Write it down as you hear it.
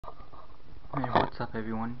Hey, what's up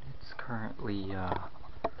everyone? It's currently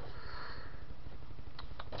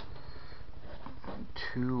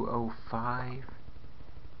 2:05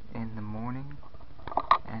 in the morning,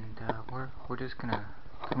 and we're just gonna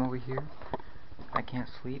come over here. I can't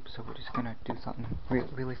sleep, so we're just gonna do something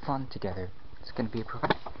really fun together. It's gonna be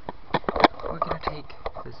we're gonna take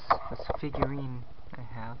this figurine I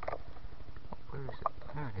have. Where is it?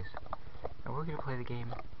 There it is. And we're gonna play the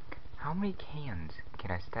game. How many cans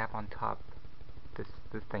can I stack on top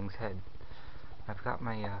this thing's head? I've got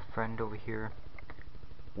my friend over here,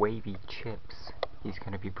 Wavy Chips. He's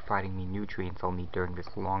going to be providing me nutrients I'll need during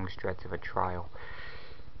this long stretch of a trial.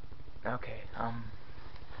 Okay,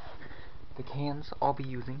 the cans I'll be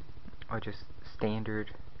using are just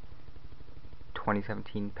standard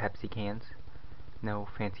 2017 Pepsi cans. No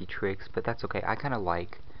fancy tricks, but that's okay. I kind of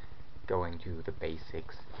like going to the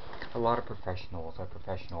basics. A lot of professionals are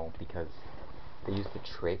professional because they use the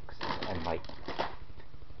tricks, and like,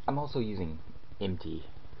 I'm also using empty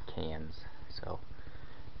cans, so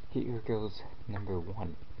here goes number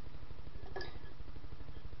one.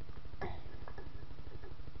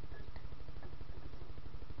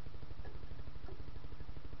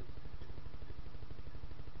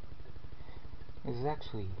 This is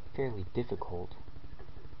actually fairly difficult.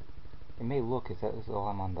 It may look as though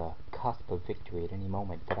I'm on the cusp of victory at any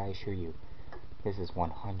moment, but I assure you, this is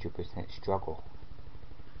 100% struggle.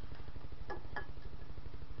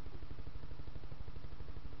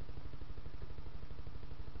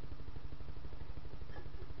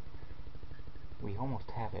 We almost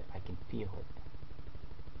have it. I can feel it.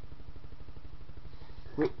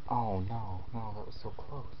 Wait, oh no, that was so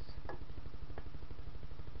close.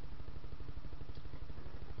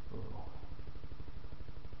 Ooh.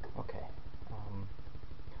 Okay,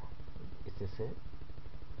 is this it?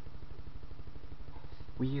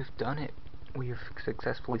 We have done it. We have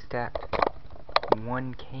successfully stacked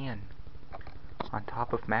one can on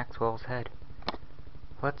top of Maxwell's head.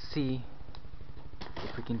 Let's see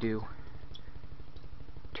if we can do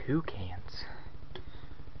 2 cans.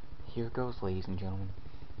 Here goes, ladies and gentlemen.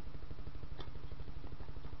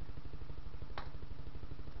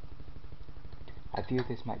 I fear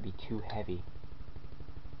this might be too heavy.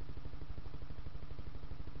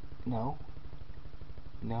 No?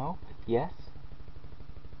 No? Yes?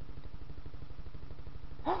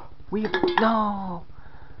 No!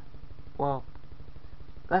 Well,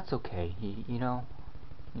 that's okay. You know,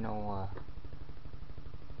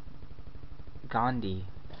 Gandhi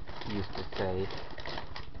used to say,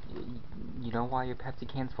 you know why your Pepsi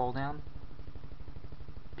cans fall down?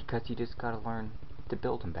 Because you just gotta learn to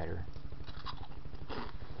build them better.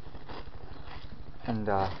 And,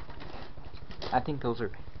 I think those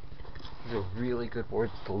are really good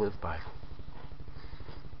words to live by.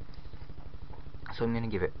 So I'm gonna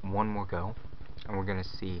give it one more go, and we're gonna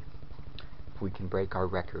see if we can break our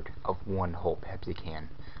record of one whole Pepsi can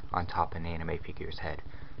on top of an anime figure's head.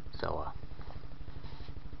 So,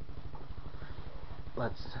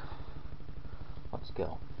 let's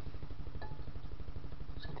go.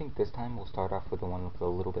 So I think this time we'll start off with the one with a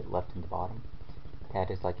little bit left in the bottom.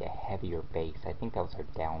 That is like a heavier base. I think that was our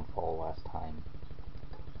downfall last time.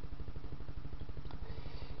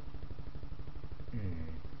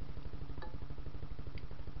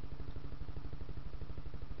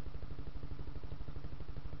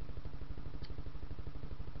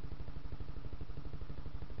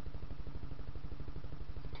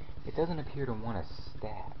 It doesn't appear to want to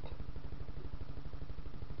stack.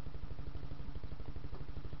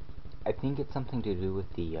 I think it's something to do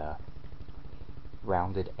with the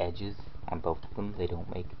rounded edges on both of them. They don't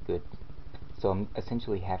make good. So I'm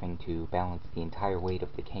essentially having to balance the entire weight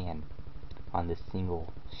of the can on this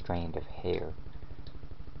single strand of hair.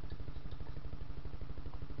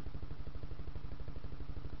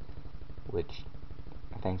 Which,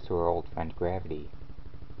 thanks to our old friend Gravity,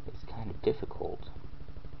 is kind of difficult.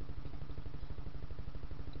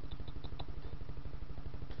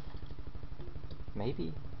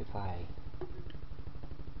 Maybe if I...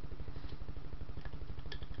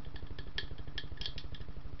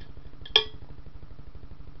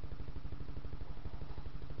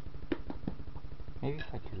 Maybe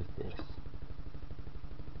if I do this...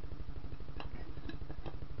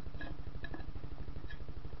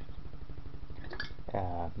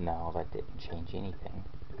 no, that didn't change anything.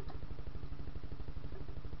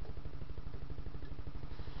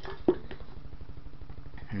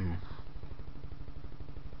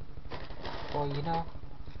 Well, you know...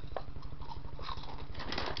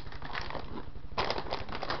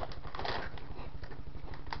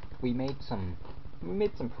 We made some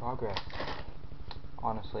progress.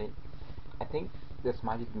 Honestly, I think This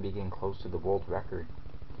might even be getting close to the world record.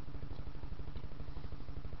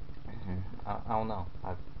 I don't know.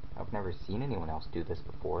 I've never seen anyone else do this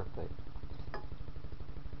before, but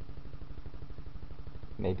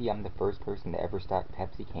maybe I'm the first person to ever stack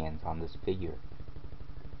Pepsi cans on this figure.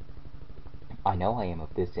 I know I am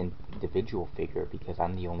of this individual figure because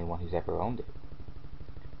I'm the only one who's ever owned it.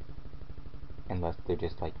 Unless they're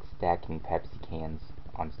just like stacking Pepsi cans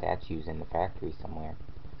on statues in the factory somewhere.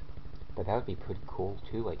 But that would be pretty cool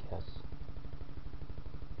too, I guess.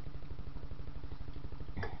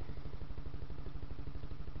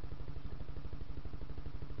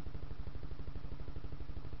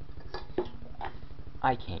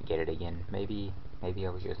 I can't get it again. Maybe I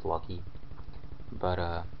was just lucky.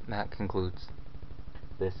 But that concludes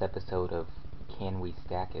this episode of Can We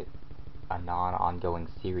Stack It? A non-ongoing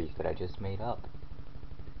series that I just made up.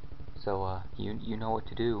 So you know what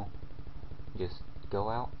to do. Just go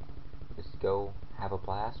out. Just go have a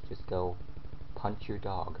blast. Just go punch your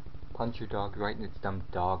dog. Punch your dog right in its dumb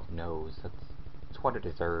dog nose. That's what it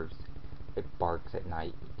deserves. It barks at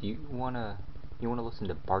night. Do you wanna listen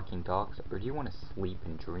to barking dogs, or do you wanna sleep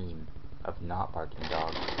and dream of not barking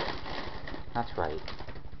dogs? That's right.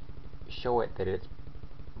 Show it that it's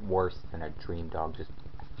worse than a dream dog. Just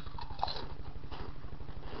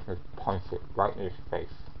punch it right in its face.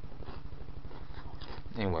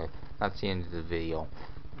 Anyway, that's the end of the video.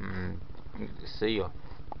 See ya.